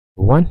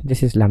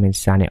This is Lamin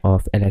Sane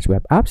of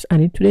LSWAT Apps,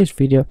 and in today's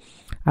video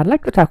I'd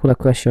like to tackle a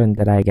question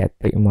that I get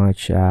pretty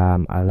much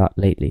a lot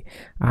lately,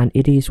 and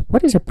it is,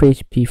 what is a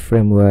PHP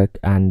framework,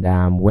 and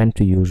when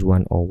to use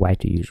one or why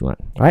to use one,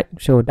 right?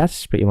 So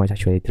that's pretty much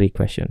actually three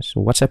questions.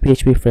 So what's a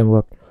PHP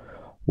framework,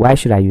 why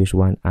should I use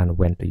one, and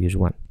when to use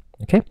one?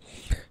 Okay,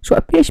 so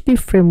a PHP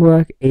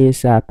framework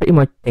is pretty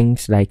much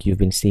things like you've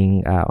been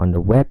seeing on the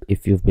web.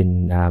 If you've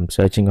been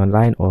searching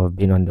online or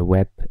been on the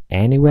web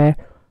anywhere,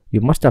 you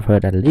must have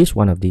heard at least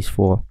one of these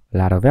four: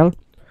 Laravel,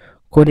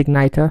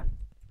 CodeIgniter,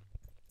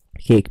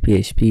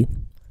 CakePHP,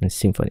 and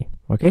Symfony.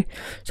 Okay,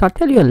 so I'll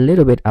tell you a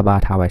little bit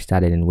about how I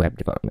started in web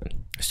development.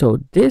 So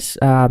this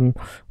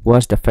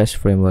was the first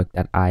framework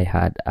that I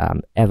had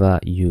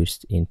ever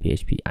used in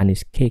PHP, and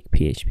it's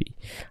CakePHP,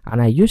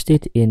 and I used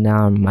it in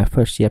my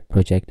first year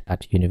project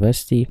at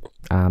university.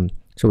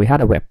 So we had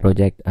a web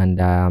project,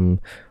 and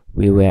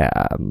we were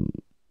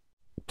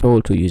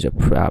told to use a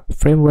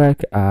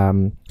framework.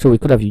 So we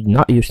could have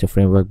not used a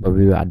framework, but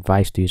we were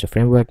advised to use a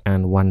framework,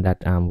 and one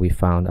that we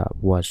found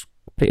was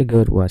pretty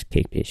good was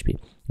CakePHP.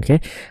 Okay,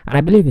 and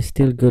I believe it's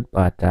still good,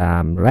 but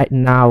right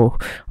now,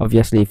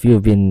 obviously, if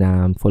you've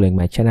been following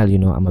my channel, you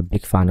know I'm a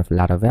big fan of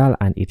Laravel,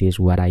 and it is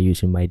what I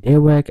use in my day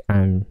work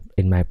and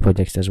in my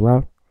projects as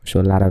well.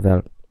 So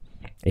Laravel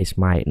is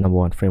my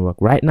 #1 framework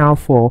right now,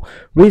 for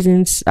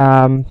reasons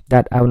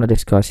that I will not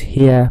discuss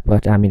here,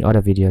 but in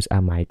other videos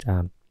I might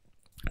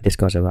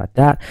discuss about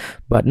that.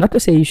 But not to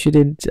say you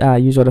shouldn't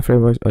use other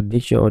frameworks or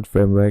ditch your own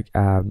framework.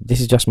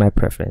 This is just my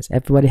preference.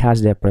 Everybody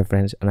has their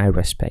preference, and I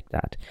respect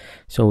that.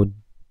 So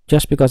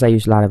just because I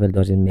use Laravel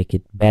doesn't make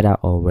it better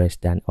or worse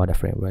than other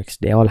frameworks.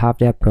 They all have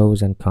their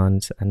pros and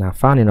cons, and I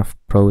found enough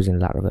pros in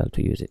Laravel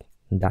to use it,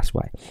 and that's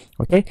why.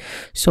 Okay,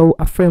 so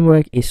a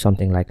framework is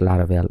something like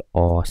Laravel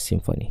or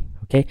Symfony.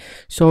 Okay,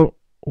 so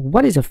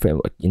what is a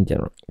framework in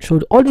general? So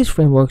all these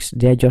frameworks,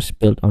 they're just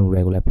built on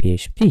regular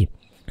PHP.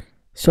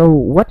 So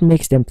what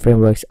makes them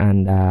frameworks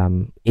and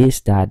is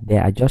that they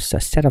are just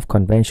a set of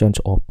conventions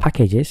or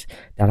packages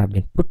that have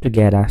been put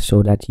together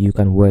so that you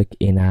can work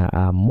in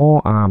a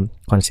more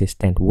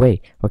consistent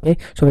way. Okay,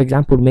 so for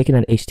example, making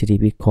an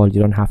HTTP call, you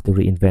don't have to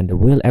reinvent the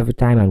wheel every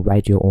time and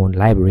write your own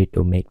library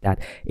to make that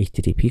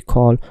HTTP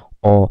call,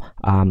 or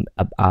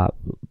a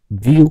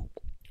view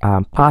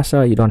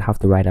parser, you don't have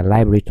to write a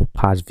library to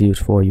parse views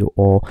for you,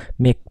 or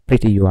make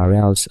pretty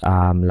URLs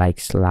like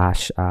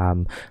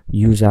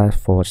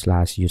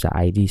 /user/user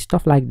ID,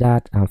 stuff like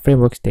that.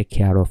 Frameworks take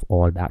care of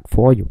all that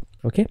for you.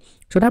 Okay,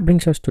 so that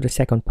brings us to the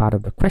second part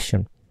of the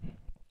question.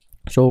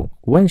 So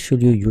when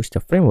should you use the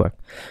framework?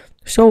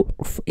 So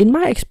in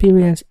my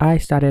experience, I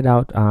started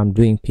out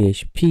doing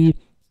PHP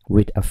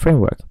with a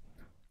framework,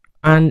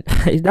 and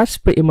that's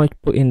pretty much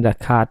putting the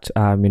cat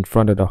in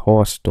front of the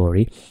horse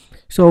story.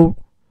 So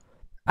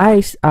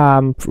I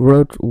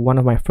wrote one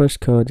of my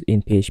first codes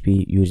in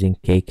PHP using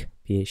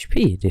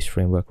CakePHP, this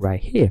framework right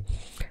here,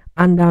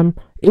 and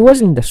it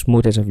wasn't the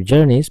smoothest of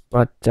journeys,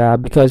 but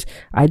because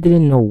I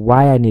didn't know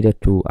why I needed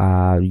to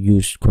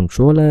use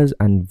controllers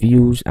and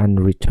views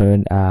and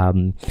return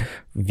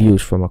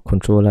views from a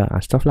controller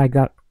and stuff like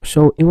that.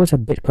 So it was a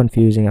bit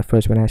confusing at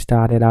first when I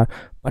started out,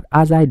 but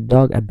as I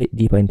dug a bit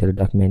deeper into the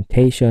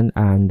documentation,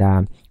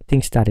 and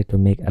things started to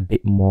make a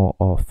bit more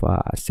of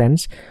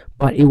sense,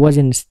 but it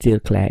wasn't still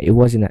clear. It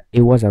was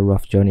a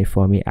rough journey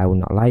for me, I will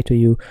not lie to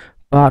you.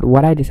 But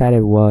what I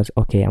decided was,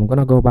 okay, I'm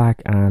gonna go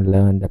back and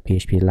learn the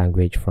PHP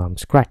language from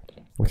scratch.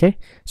 Okay,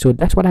 so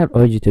that's what I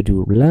urge you to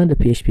do: learn the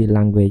PHP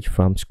language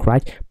from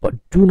scratch, but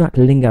do not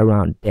linger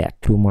around there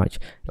too much.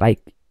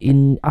 Like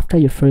after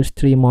your first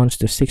 3 months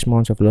to 6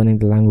 months of learning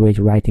the language,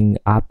 writing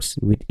apps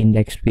with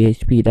index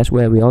PHP, that's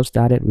where we all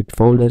started, with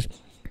folders.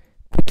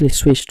 Quickly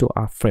switch to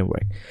our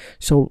framework.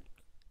 So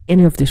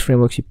any of these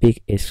frameworks you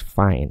pick is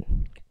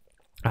fine.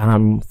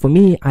 For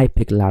me, I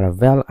picked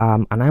Laravel,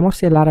 and I must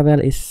say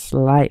Laravel is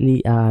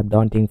slightly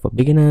daunting for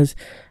beginners,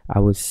 I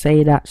would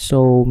say that.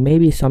 So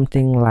maybe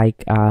something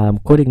like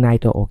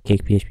CodeIgniter or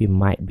CakePHP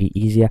might be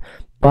easier,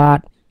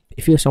 but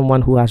if you're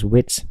someone who has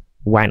wits,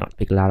 why not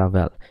pick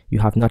Laravel? You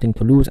have nothing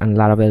to lose, and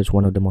Laravel is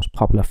one of the most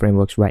popular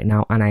frameworks right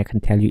now, and I can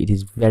tell you it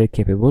is very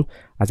capable,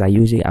 as I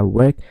use it at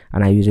work,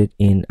 and I use it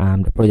in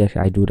the projects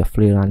I do, the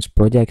freelance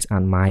projects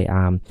and my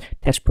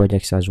test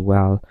projects as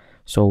well.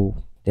 So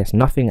there's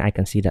nothing I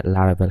can see that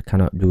Laravel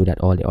cannot do that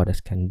all the others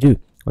can do.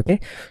 Okay,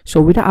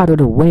 so with that out of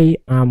the way,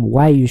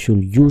 why you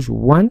should use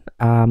one,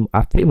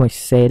 I've pretty much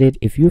said it.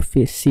 If you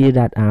see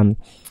that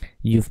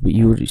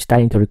you're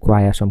starting to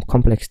require some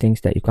complex things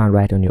that you can't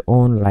write on your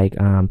own, like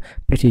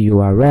pretty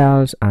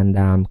URLs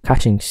and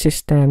caching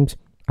systems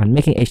and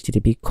making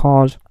HTTP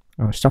calls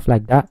or stuff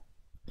like that,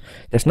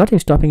 there's nothing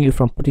stopping you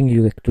from putting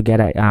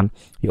together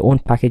your own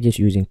packages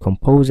using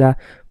Composer.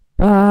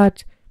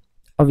 But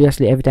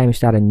obviously, every time you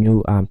start a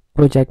new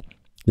project,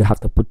 you have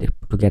to put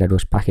together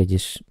those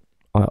packages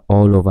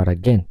all over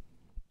again.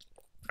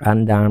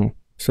 And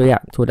so yeah,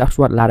 so that's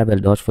what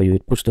Laravel does for you.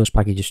 It puts those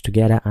packages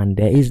together, and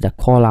there is the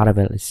core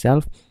Laravel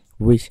itself,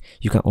 which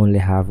you can only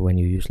have when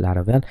you use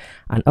Laravel.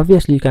 And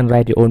obviously you can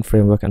write your own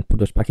framework and put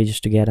those packages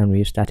together, and when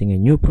you're starting a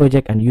new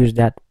project and use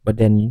that, but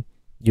then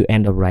you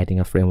end up writing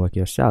a framework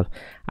yourself.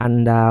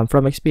 And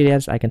from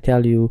experience, I can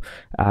tell you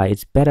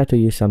it's better to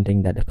use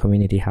something that the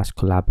community has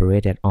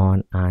collaborated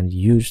on and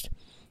used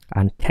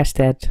and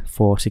tested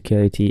for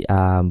security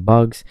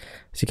bugs,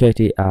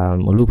 security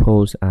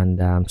loopholes,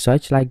 and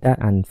such like that,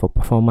 and for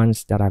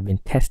performance that have been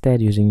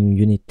tested using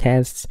unit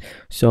tests.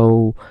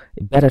 So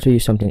better to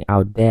use something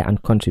out there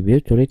and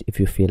contribute to it if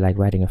you feel like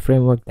writing a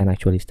framework than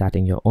actually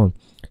starting your own.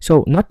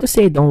 So not to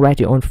say don't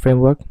write your own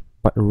framework,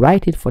 but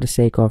write it for the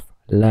sake of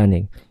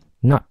learning,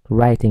 not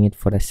writing it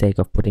for the sake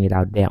of putting it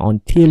out there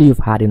until you've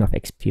had enough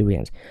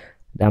experience.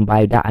 Then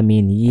by that I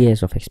mean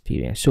years of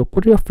experience. So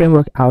put your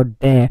framework out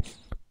there,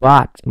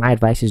 but my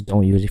advice is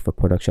don't use it for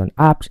production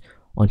apps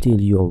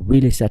until you're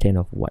really certain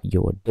of what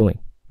you're doing.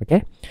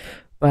 Okay,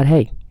 but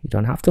hey, you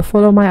don't have to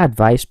follow my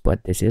advice,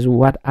 but this is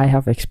what I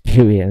have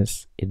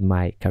experienced in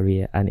my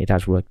career, and it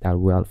has worked out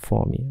well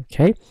for me.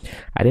 Okay,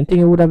 I didn't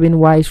think it would have been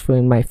wise for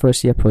in my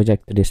first year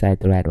project to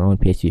decide to write my own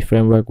PHP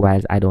framework,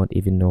 while I don't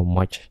know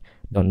much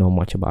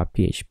about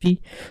PHP.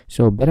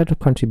 So better to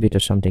contribute to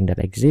something that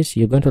exists.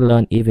 You're going to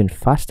learn even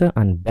faster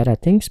and better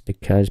things,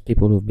 because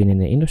people who've been in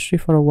the industry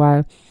for a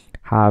while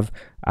have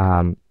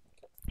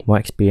more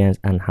experience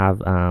and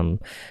have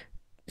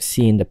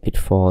seen the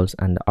pitfalls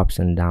and the ups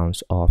and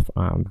downs of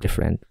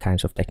different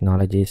kinds of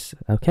technologies.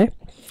 Okay,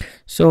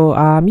 so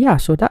yeah,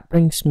 so that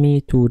brings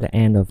me to the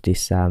end of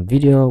this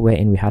video,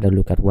 wherein we had a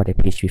look at what a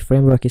PHP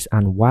framework is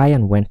and why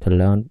and when to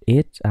learn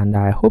it. And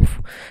I hope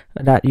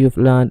that you've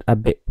learned a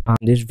bit on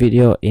this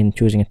video in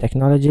choosing a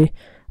technology.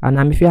 And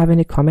if you have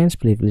any comments,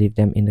 please leave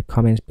them in the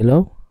comments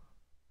below.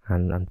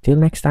 And until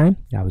next time,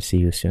 I will see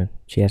you soon.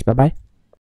 Cheers, bye bye.